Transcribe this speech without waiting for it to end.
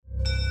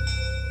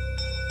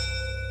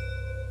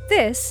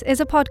This is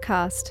a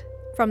podcast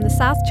from the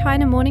South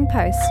China Morning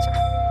Post.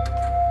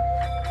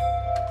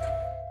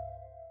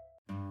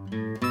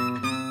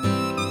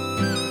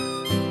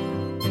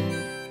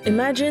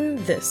 Imagine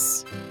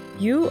this.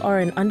 You are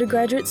an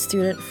undergraduate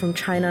student from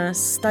China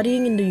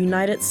studying in the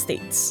United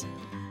States.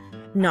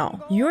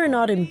 Now, you are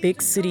not in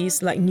big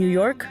cities like New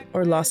York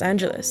or Los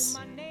Angeles.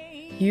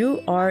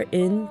 You are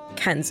in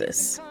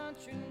Kansas.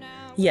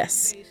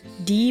 Yes,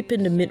 deep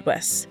in the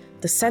Midwest,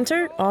 the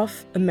center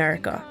of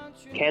America.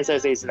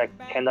 Kansas is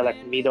kind of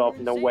middle of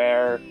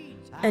nowhere.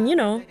 And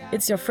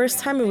it's your first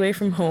time away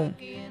from home.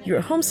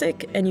 You're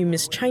homesick and you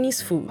miss Chinese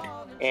food.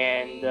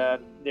 And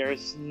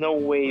there's no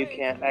way you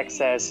can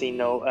access,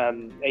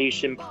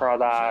 Asian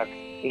product,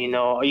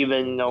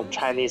 even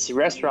Chinese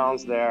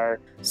restaurants there.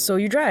 So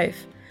you drive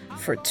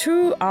for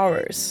 2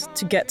 hours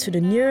to get to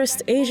the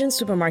nearest Asian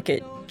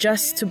supermarket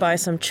just to buy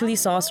some chili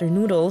sauce or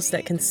noodles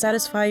that can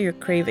satisfy your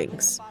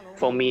cravings.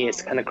 For me,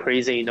 it's kind of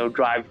crazy,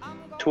 drive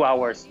 2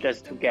 hours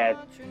just to get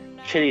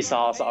chili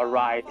sauce or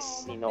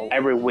rice,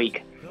 every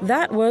week.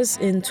 That was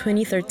in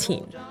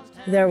 2013.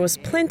 There was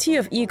plenty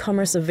of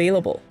e-commerce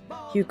available.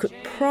 You could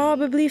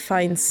probably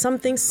find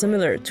something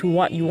similar to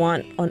what you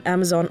want on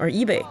Amazon or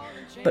eBay,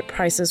 but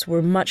prices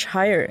were much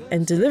higher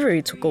and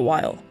delivery took a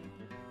while.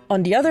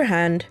 On the other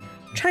hand,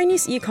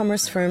 Chinese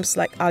e-commerce firms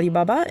like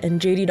Alibaba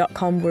and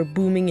JD.com were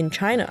booming in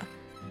China.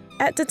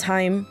 At the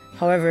time,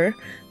 however,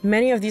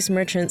 many of these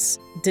merchants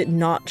did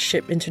not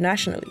ship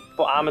internationally.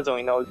 For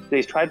Amazon,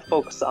 they try to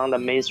focus on the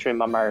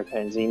mainstream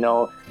Americans, and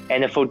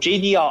for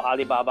JD or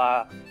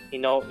Alibaba,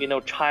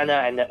 China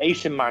and the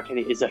Asian market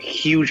is a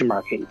huge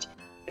market.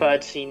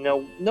 But,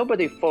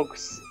 nobody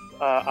focuses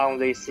on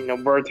this,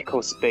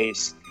 vertical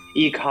space,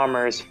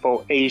 e-commerce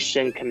for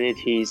Asian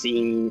communities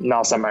in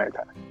North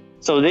America.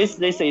 So this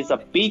is a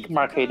big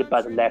market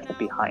but left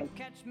behind.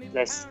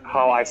 That's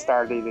how I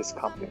started this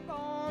company.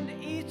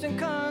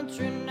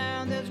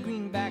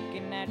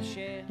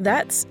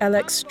 That's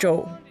Alex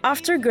Zhou.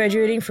 After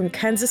graduating from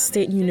Kansas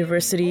State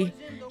University,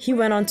 he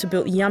went on to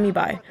build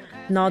Yamibuy,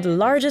 now the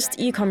largest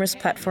e-commerce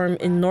platform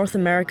in North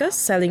America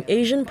selling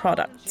Asian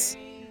products.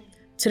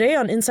 Today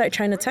on Inside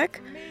China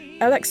Tech,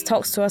 Alex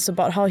talks to us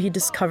about how he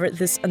discovered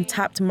this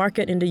untapped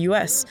market in the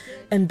US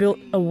and built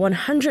a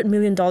 $100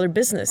 million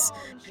business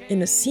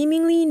in a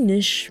seemingly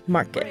niche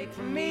market.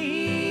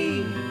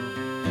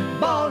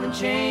 Ball and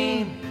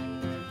chain,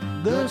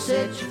 gonna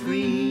set you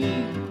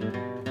free.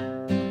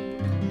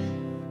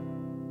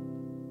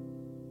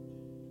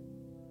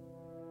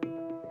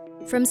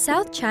 From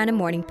South China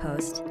Morning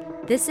Post,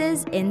 this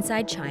is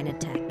Inside China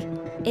Tech.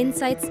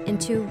 Insights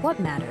into what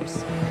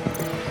matters.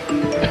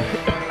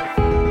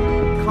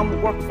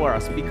 Come work for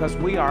us because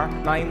we are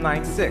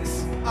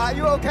 996. Are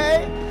you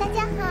okay? 大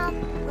家好，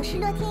我是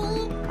洛天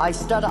依。 I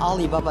started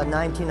Alibaba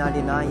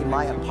 1999 in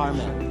my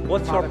apartment.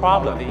 What's your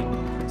problem?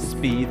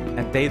 Speed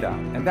and data,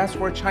 and that's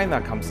where China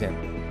comes in.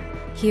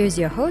 Here's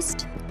your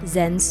host,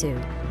 Zhen Su.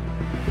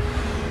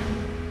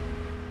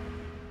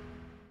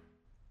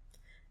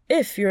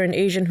 If you're an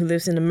Asian who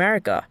lives in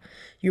America,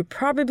 you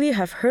probably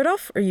have heard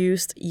of or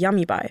used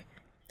Yamibuy.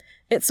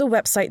 It's a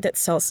website that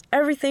sells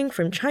everything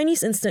from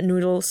Chinese instant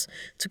noodles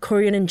to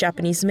Korean and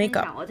Japanese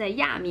makeup. Spicy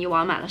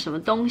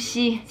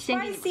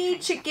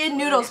chicken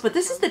noodles, but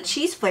this is the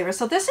cheese flavor.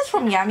 So this is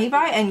from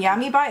Yamibuy, and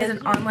Yamibuy is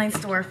an online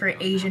store for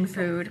Asian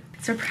food.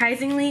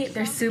 Surprisingly,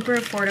 they're super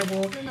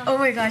affordable. Oh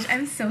my gosh,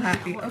 I'm so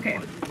happy. Okay.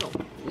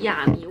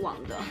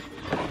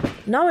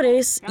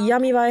 Nowadays,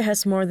 Yamibuy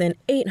has more than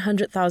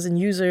 800,000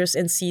 users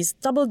and sees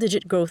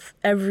double-digit growth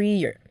every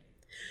year.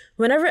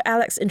 Whenever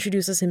Alex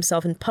introduces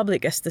himself in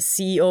public as the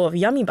CEO of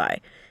Yamibuy,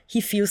 he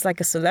feels like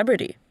a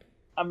celebrity.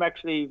 I'm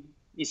actually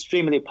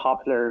extremely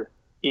popular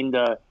in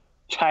the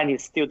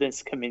Chinese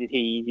students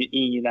community in the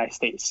United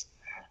States.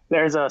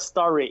 There's a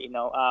story,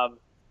 a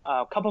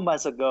couple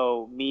months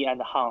ago, me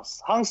and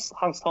Hans Tong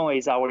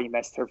is our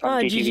investor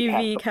from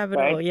GGV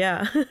Capital, right?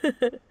 Yeah.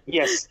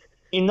 Yes.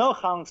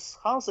 Hans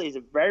is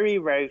very,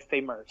 very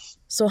famous.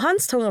 So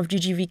Hans Tong of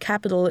GGV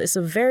Capital is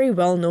a very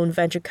well-known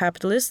venture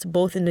capitalist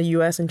both in the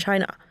US and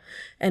China.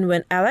 And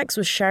when Alex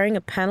was sharing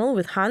a panel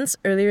with Hans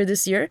earlier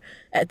this year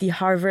at the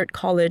Harvard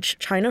College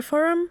China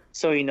Forum.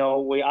 So,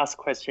 we asked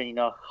question,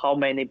 how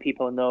many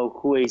people know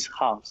who is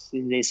Hans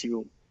in this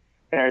room?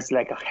 There's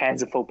like a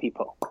handful of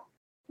people.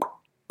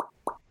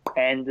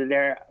 And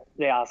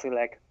they ask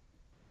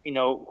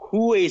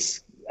who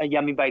is a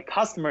Yamibuy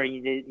customer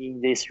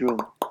in this room?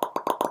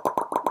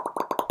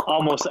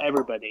 Almost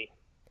everybody.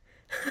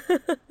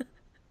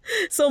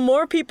 So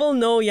more people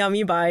know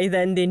Yamibuy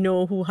than they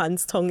know who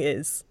Hans Tong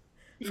is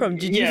from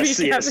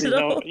GGV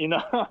Capital.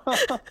 Yes.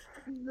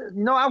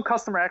 Our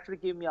customer actually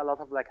give me a lot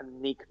of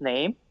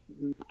nickname.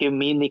 Give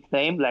me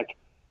nickname like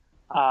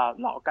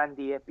Lao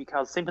Gandie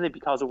because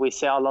we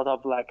sell a lot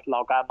of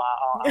Lao Ganma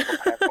on our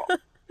platform.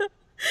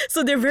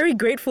 So they're very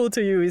grateful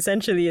to you,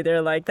 essentially.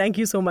 They're like, thank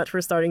you so much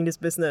for starting this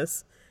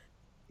business.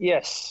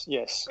 Yes.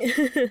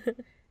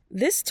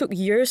 This took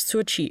years to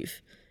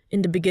achieve.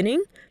 In the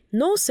beginning,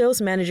 No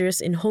sales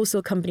managers in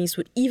wholesale companies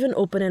would even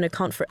open an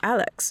account for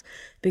Alex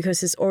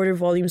because his order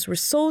volumes were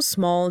so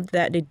small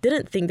that they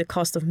didn't think the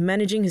cost of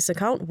managing his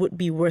account would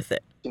be worth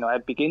it. At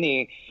the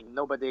beginning,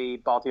 nobody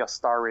bought your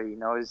story.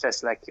 It's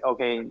just like,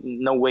 okay,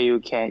 no way you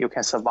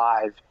can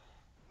survive.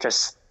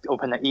 Just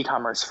open an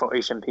e-commerce for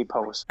Asian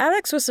people.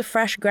 Alex was a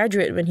fresh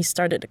graduate when he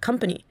started the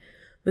company.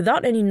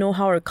 Without any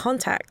know-how or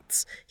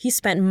contacts, he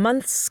spent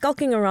months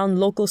skulking around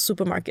local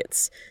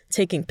supermarkets,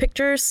 taking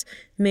pictures,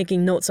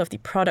 making notes of the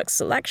product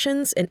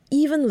selections, and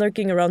even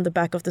lurking around the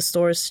back of the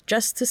stores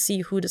just to see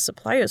who the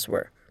suppliers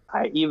were.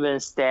 I even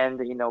stand,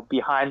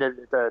 behind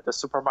the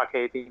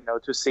supermarket,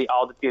 to see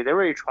all the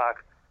delivery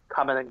truck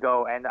come and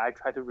go, and I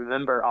try to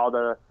remember all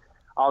the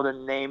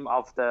name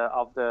of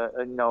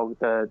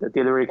the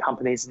delivery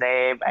company's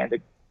name,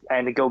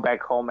 and go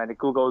back home and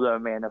Google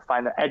them and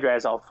find the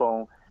address or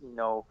phone.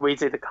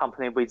 Visit the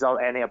company without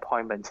any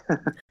appointment.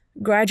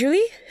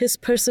 Gradually, his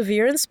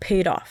perseverance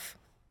paid off.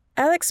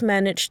 Alex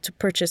managed to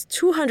purchase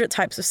 200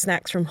 types of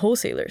snacks from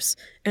wholesalers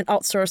and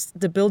outsourced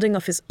the building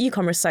of his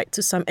e-commerce site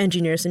to some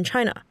engineers in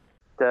China.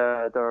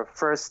 The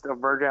first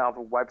version of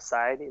the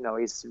website,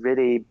 is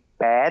really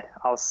bad.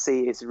 I'll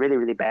say it's really,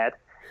 really bad.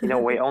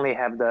 We only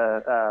have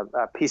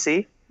the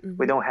PC. Mm-hmm.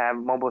 We don't have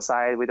mobile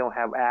site. We don't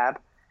have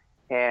app.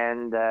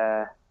 And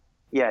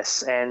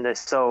yes, and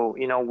so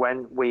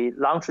when we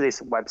launched this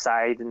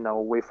website,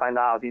 we find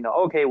out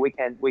okay, we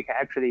can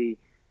actually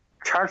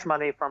charge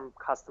money from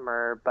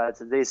customer, but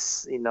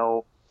this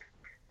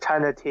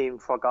China team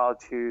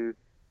forgot to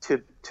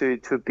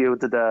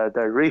build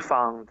the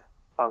refund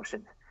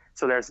function.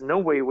 So there's no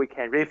way we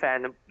can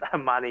refund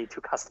money to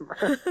customer.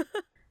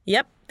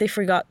 Yep, they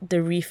forgot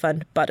the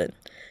refund button.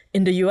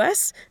 In the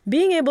US,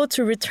 being able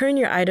to return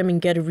your item and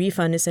get a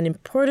refund is an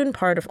important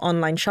part of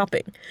online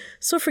shopping.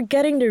 So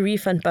forgetting the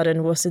refund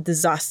button was a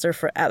disaster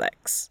for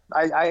Alex.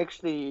 I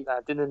actually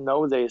didn't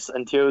know this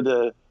until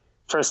the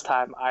first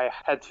time I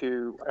had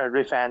to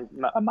refund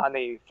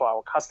money for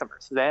our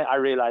customers. Then I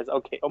realized,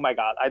 okay, oh my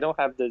God, I don't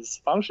have this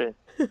function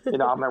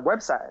on my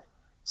website.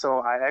 So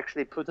I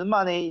actually put the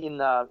money in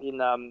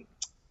an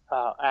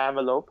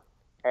envelope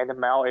and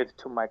mail it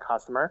to my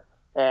customer.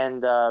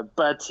 And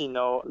but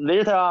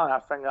later on I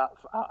found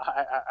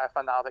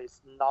out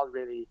it's not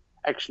really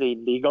actually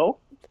legal.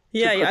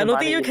 Yeah, I don't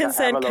think you can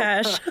send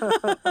cash.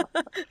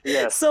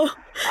 Yes. So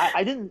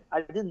I didn't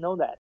know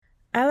that.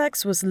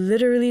 Alex was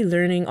literally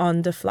learning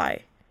on the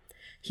fly.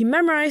 He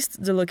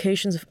memorized the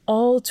locations of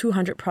all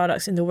 200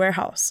 products in the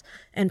warehouse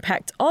and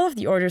packed all of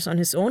the orders on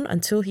his own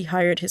until he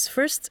hired his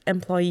first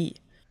employee.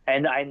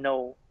 And I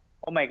know,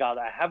 oh my God,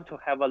 I have to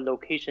have a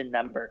location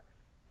number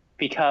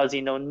because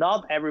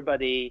not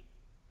everybody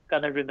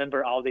gonna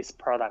remember all these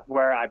products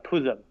where I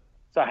put them.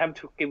 So I have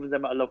to give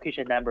them a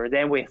location number.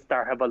 Then we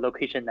start have a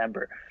location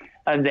number,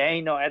 and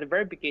then at the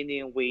very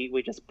beginning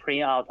we just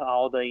print out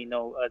all the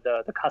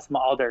the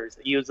customer orders,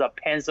 use a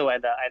pencil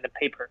and a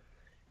paper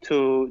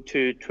to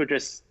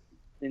just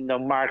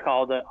mark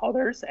all the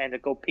orders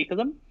and go pick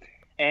them.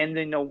 And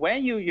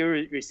when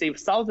you receive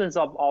thousands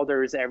of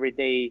orders every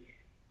day,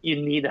 you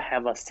need to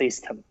have a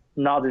system,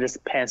 not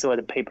just pencil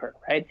and paper,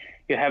 right?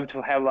 You have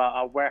to have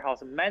a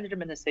warehouse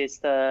management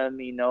system,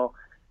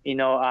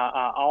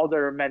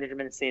 order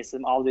management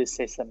system, all these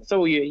systems.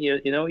 So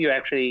you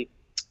actually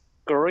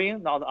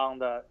growing not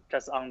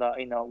just on the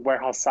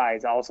warehouse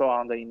side, also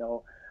on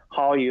the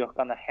how you're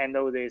gonna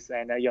handle this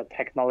and your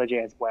technology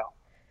as well.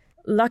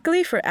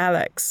 Luckily for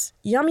Alex,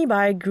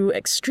 Yamibuy grew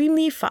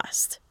extremely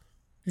fast.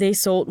 They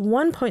sold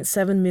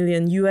 $1.7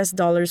 million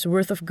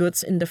worth of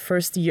goods in the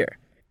first year.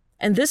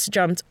 And this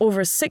jumped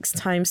over 6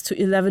 times to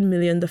 11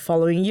 million the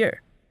following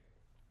year.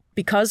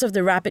 Because of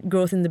the rapid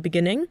growth in the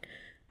beginning,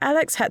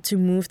 Alex had to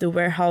move the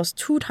warehouse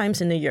 2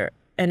 times in a year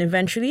and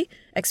eventually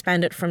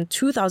expanded from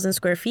 2,000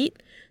 square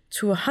feet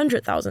to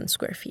 100,000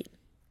 square feet.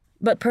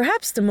 But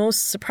perhaps the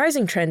most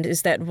surprising trend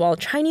is that while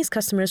Chinese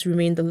customers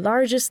remained the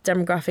largest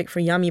demographic for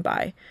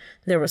Yamibuy,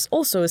 there was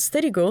also a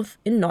steady growth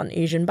in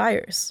non-Asian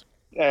buyers.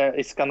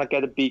 It's gonna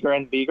get bigger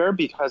and bigger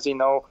because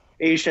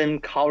Asian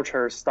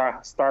culture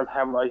start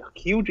have a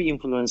huge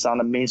influence on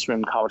the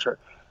mainstream culture.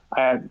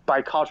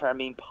 By culture, I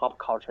mean pop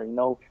culture.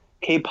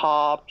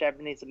 K-pop,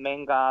 Japanese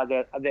manga,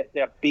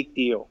 they're a big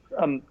deal.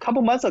 A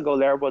couple months ago,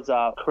 there was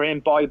a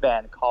Korean boy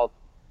band called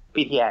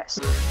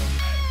BTS.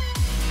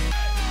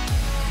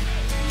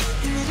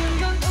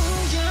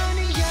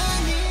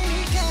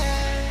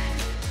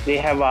 They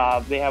have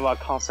a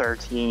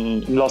concert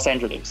in Los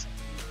Angeles.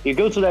 You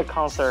go to that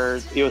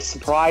concert, it will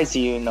surprise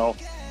you.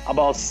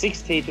 About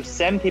 60 to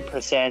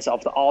 70%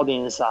 of the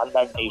audience are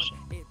non-Asian,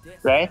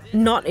 right?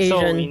 Not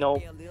Asian.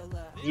 So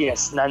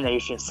yes,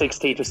 non-Asian,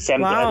 60 to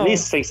 70, wow. At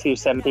least 60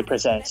 to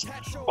 70%.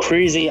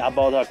 Crazy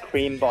about a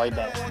Korean boy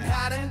band.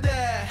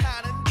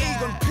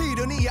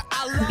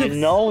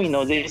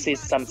 This is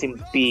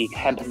something big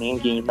happening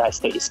in the United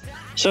States.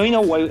 So we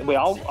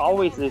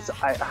always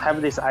I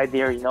have this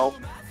idea.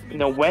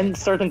 When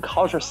certain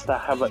cultures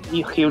that have a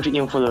huge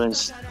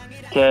influence,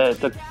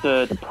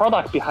 the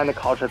product behind the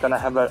culture gonna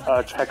have a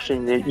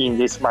attraction in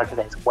this market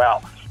as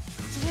well.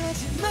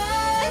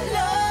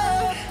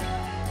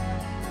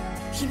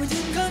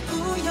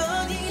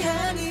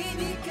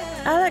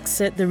 Alex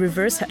said the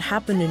reverse had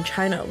happened in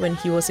China when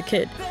he was a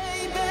kid.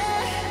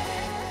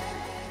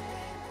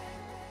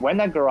 When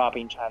I grew up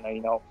in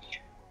China,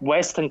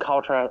 Western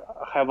culture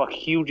have a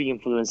huge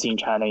influence in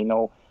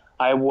China.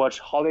 I watch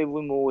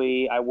Hollywood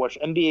movie, I watch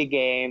NBA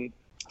game,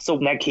 so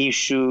Nike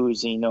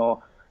shoes,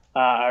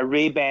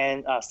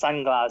 Ray-Ban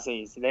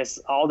sunglasses. That's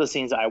all the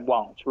things I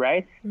want,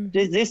 right?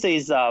 This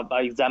is an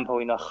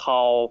example,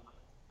 how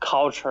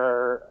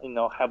culture,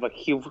 have a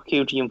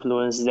huge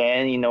influence.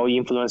 Then,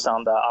 influence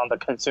on the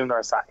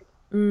consumer side.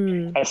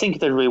 I think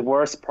the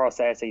reverse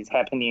process is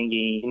happening in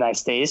the United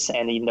States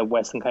and in the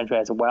Western country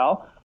as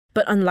well.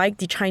 But unlike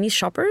the Chinese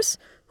shoppers,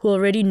 who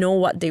already know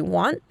what they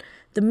want,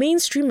 the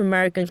mainstream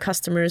American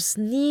customers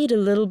need a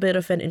little bit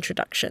of an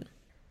introduction.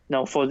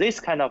 Now, for this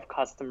kind of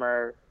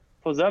customer,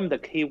 for them, the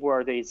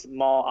keyword is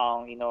more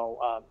on,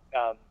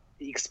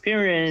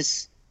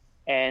 experience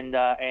and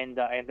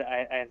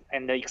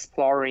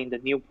exploring the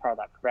new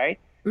product, right?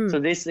 So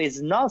this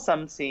is not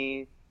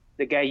something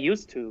they get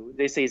used to.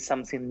 This is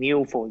something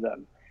new for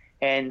them.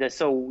 And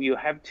so you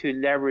have to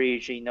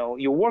leverage,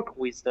 you work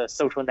with the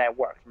social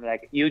network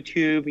like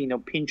YouTube,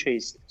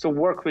 Pinterest. So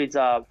work with,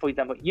 for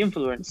example,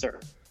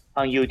 influencer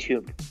on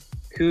YouTube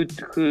who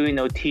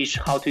teach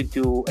how to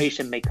do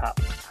Asian makeup.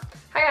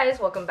 Hi guys,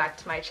 welcome back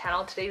to my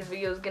channel. Today's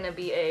video is going to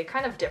be a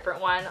kind of different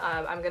one.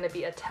 I'm going to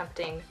be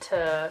attempting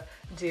to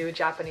do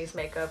Japanese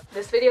makeup.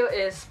 This video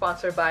is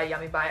sponsored by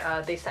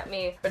Yamibuy.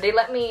 They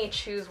let me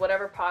choose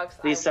whatever products I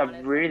wanted. These are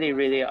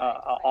really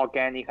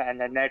organic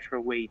and a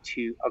natural way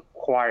to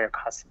acquire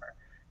customer.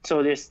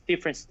 So there's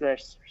different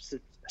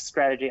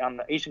strategy on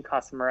the Asian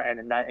customer and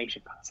the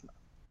non-Asian customer.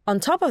 On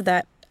top of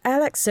that,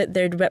 Alex said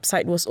their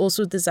website was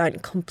also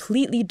designed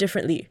completely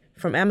differently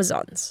from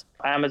Amazon's.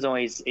 Amazon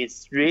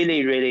is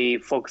really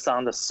focused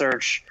on the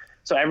search.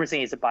 So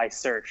everything is by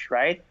search,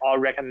 right? Or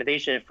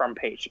recommendation from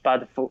page.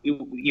 But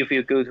if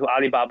you go to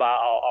Alibaba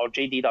or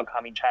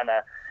JD.com in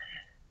China,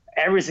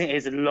 everything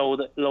is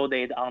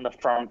loaded on the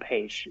front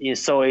page.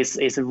 So it's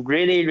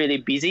really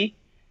busy,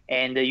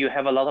 and you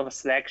have a lot of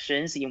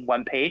selections in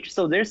one page.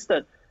 So there's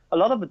a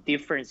lot of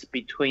difference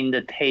between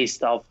the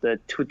taste of the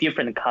two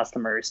different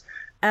customers.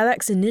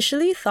 Alex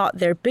initially thought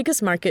their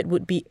biggest market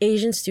would be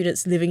Asian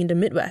students living in the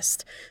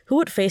Midwest, who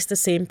would face the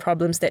same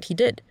problems that he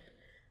did.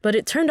 But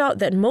it turned out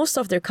that most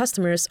of their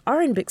customers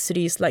are in big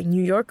cities like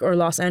New York or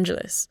Los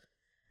Angeles.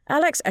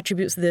 Alex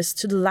attributes this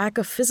to the lack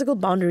of physical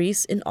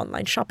boundaries in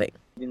online shopping.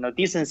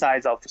 Decent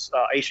size of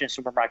Asian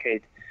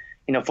supermarket,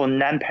 for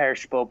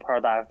non-perishable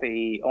product,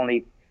 they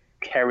only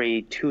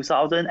carry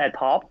 2,000 at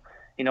top,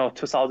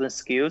 2,000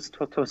 SKUs,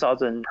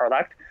 2,000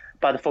 product.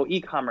 But for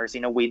e-commerce,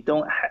 we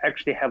don't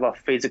actually have a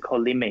physical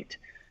limit.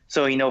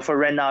 So, for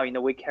right now,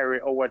 we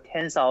carry over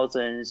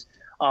 10,000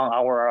 on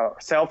our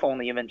cell phone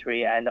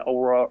inventory and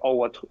over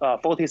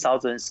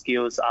 40,000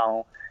 SKUs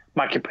on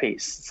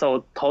marketplace.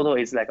 So total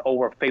is like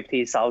over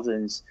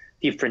 50,000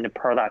 different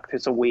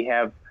products. So we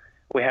have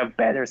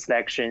better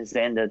selections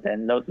than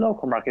the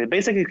local market.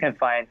 Basically, you can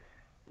find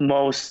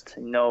most,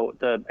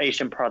 the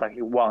Asian product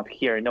you want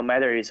here, no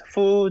matter it's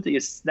food,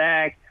 it's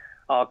snack,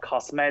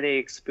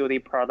 cosmetics, beauty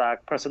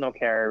product, personal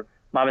care,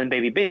 mom and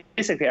baby,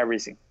 basically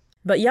everything.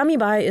 But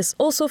Yamibuy is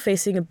also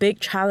facing a big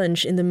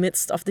challenge in the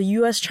midst of the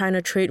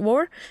US-China trade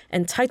war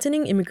and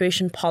tightening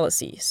immigration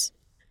policies.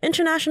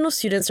 International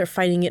students are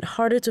finding it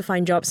harder to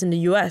find jobs in the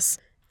US,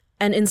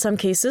 and in some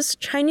cases,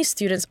 Chinese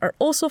students are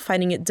also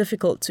finding it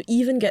difficult to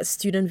even get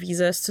student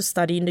visas to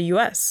study in the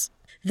US.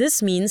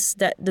 This means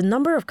that the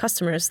number of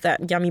customers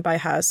that Yamibuy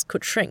has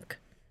could shrink.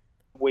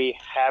 We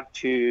have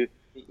to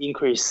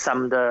increase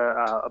some of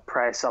the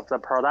price of the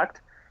product.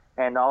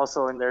 And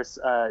also,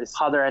 it's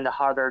harder and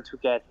harder to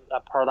get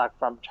a product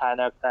from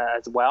China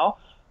as well,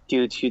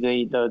 due to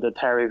the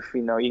tariff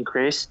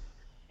increase.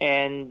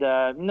 And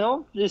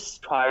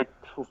just try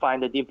to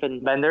find the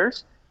different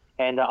vendors,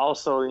 and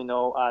also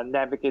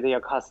navigate your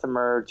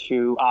customer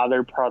to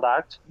other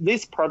products.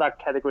 This product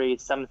category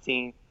is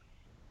something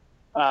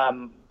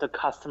the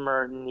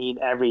customer need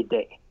every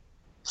day.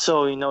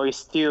 So it's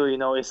still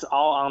it's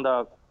all on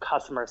the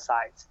customer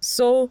side.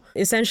 So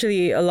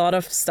essentially a lot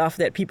of stuff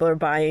that people are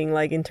buying,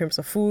 like in terms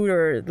of food,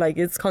 or like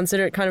it's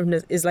considered kind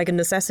of is like a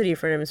necessity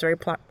for them. It's very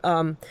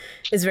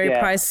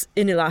price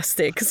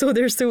inelastic, so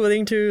they're still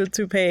willing to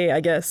pay,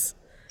 I guess.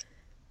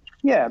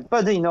 Yeah,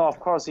 but of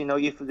course,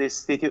 if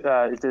this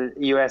the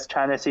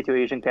US-China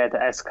situation get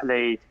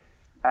escalate,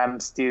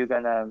 I'm still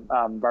gonna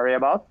worry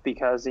about,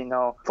 because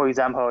for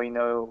example,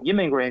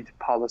 immigrant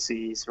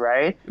policies,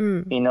 right?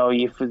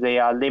 If they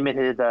are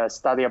limited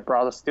study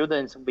abroad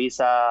students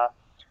visa,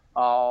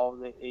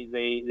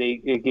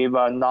 they give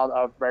not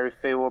a very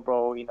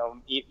favorable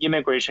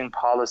immigration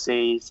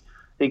policies,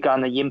 they're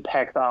gonna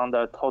impact on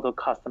the total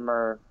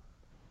customer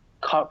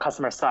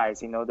size.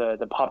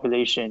 The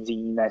populations in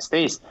the United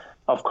States,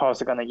 of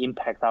course, are going to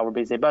impact our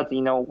business. But,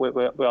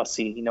 we'll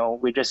see.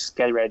 We just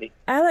get ready.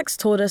 Alex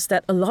told us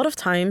that a lot of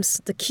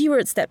times the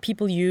keywords that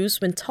people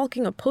use when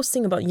talking or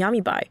posting about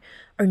Yamibuy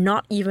are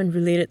not even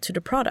related to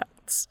the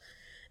products.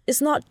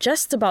 is not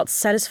just about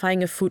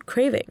satisfying a food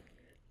craving.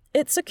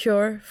 It's a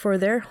cure for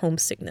their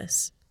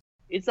homesickness.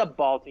 It's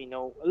about, a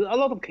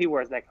lot of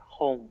keywords like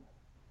home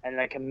and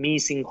like a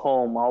missing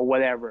home or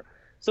whatever.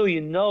 So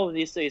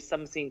this is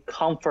something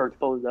comfort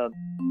for them.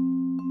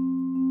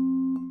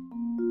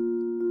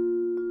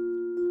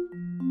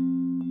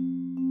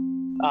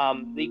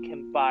 They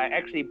can buy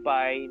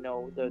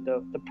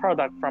the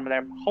product from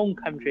their home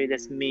country.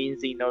 This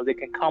means they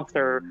can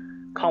comfort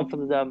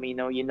them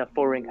in the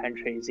foreign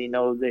countries.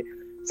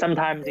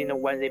 Sometimes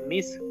when they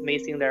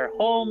missing their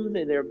home,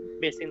 they're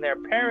missing their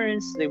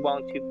parents. They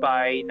want to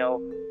buy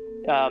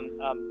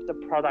the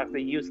product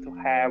they used to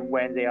have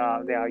when they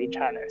are in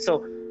China.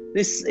 So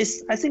this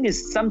is, I think,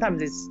 is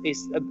sometimes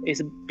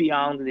is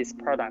beyond these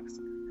products.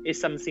 It's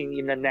something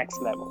in the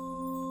next level.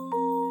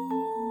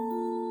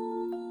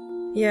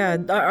 Yeah,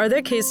 are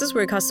there cases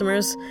where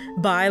customers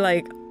buy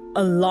like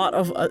a lot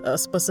of a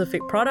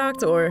specific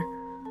product, or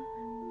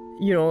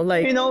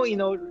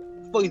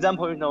for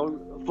example,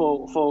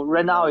 for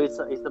right now it's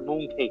the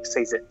mooncake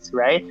season,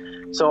 right?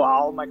 So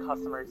all my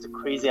customers are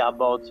crazy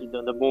about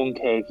the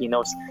mooncake.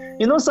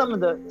 Some of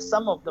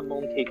the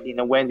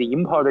mooncake, when they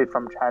import it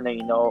from China,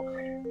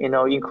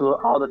 include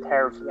all the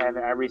tariffs and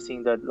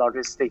everything, the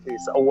logistics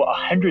is over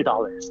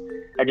 $100.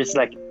 I just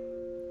like,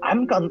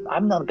 I'm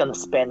not gonna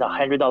spend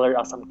 $100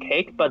 on some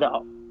cake, but a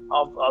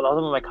lot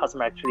of my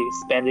customers actually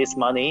spend this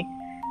money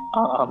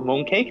on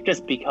mooncake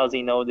just because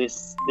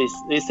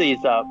this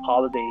is a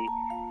holiday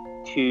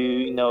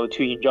to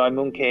enjoy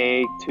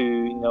mooncake,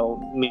 to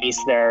miss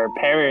their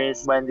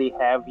parents when they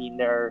have in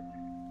their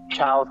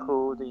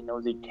childhood.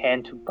 They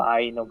tend to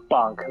buy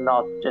bulk,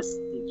 not just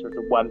sort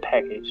of one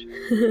package.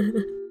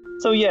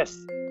 So yes.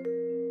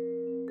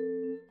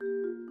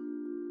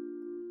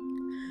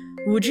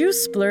 Would you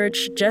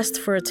splurge just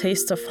for a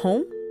taste of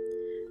home?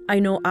 I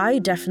know I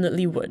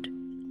definitely would.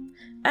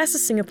 As a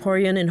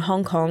Singaporean in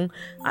Hong Kong,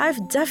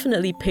 I've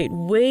definitely paid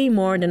way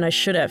more than I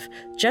should have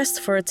just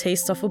for a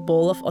taste of a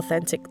bowl of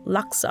authentic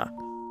laksa.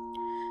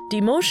 The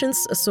emotions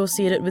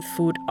associated with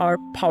food are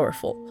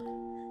powerful.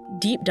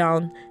 Deep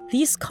down,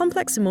 these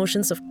complex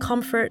emotions of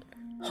comfort,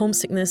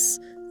 homesickness,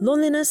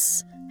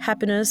 loneliness,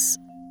 happiness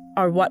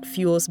are what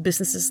fuels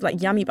businesses like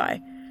Yamibuy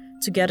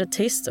to get a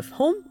taste of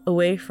home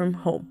away from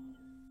home.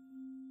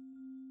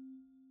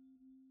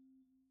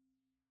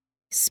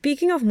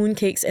 Speaking of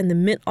mooncakes and the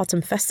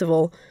Mid-Autumn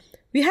Festival,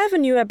 we have a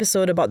new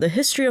episode about the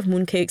history of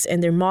mooncakes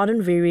and their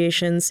modern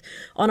variations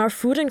on our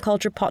food and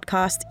culture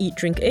podcast, Eat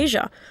Drink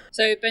Asia.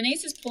 So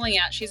Bernice is pulling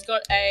out, she's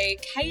got a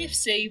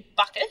KFC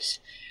bucket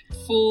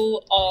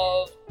full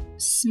of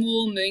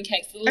small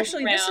mooncakes,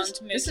 little round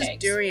mooncakes. This is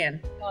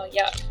durian. Oh,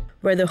 yeah.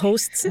 Where the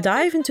hosts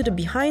dive into the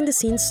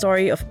behind-the-scenes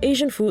story of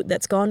Asian food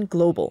that's gone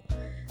global.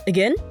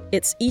 Again,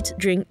 it's Eat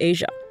Drink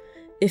Asia.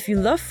 If you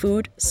love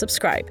food,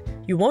 subscribe.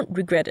 You won't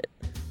regret it.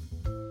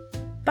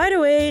 By the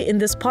way, in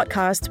this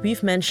podcast,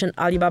 we've mentioned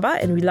Alibaba,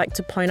 and we like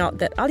to point out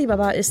that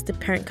Alibaba is the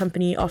parent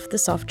company of the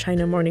South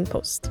China Morning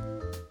Post.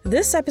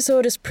 This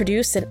episode is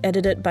produced and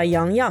edited by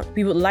Yang.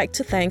 We would like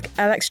to thank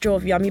Alex Zhou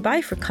of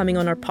Yamibuy for coming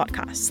on our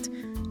podcast.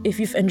 If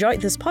you've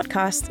enjoyed this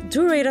podcast,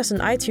 do rate us on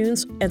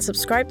iTunes and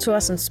subscribe to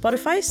us on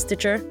Spotify,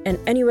 Stitcher, and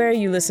anywhere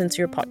you listen to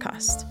your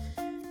podcast.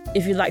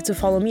 If you'd like to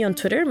follow me on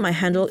Twitter, my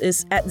handle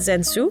is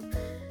 @Zensu.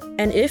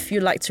 And if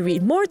you'd like to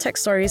read more tech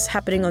stories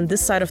happening on this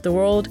side of the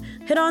world,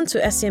 head on to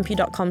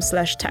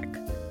scmp.com/tech.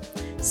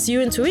 See you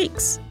in 2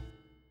 weeks.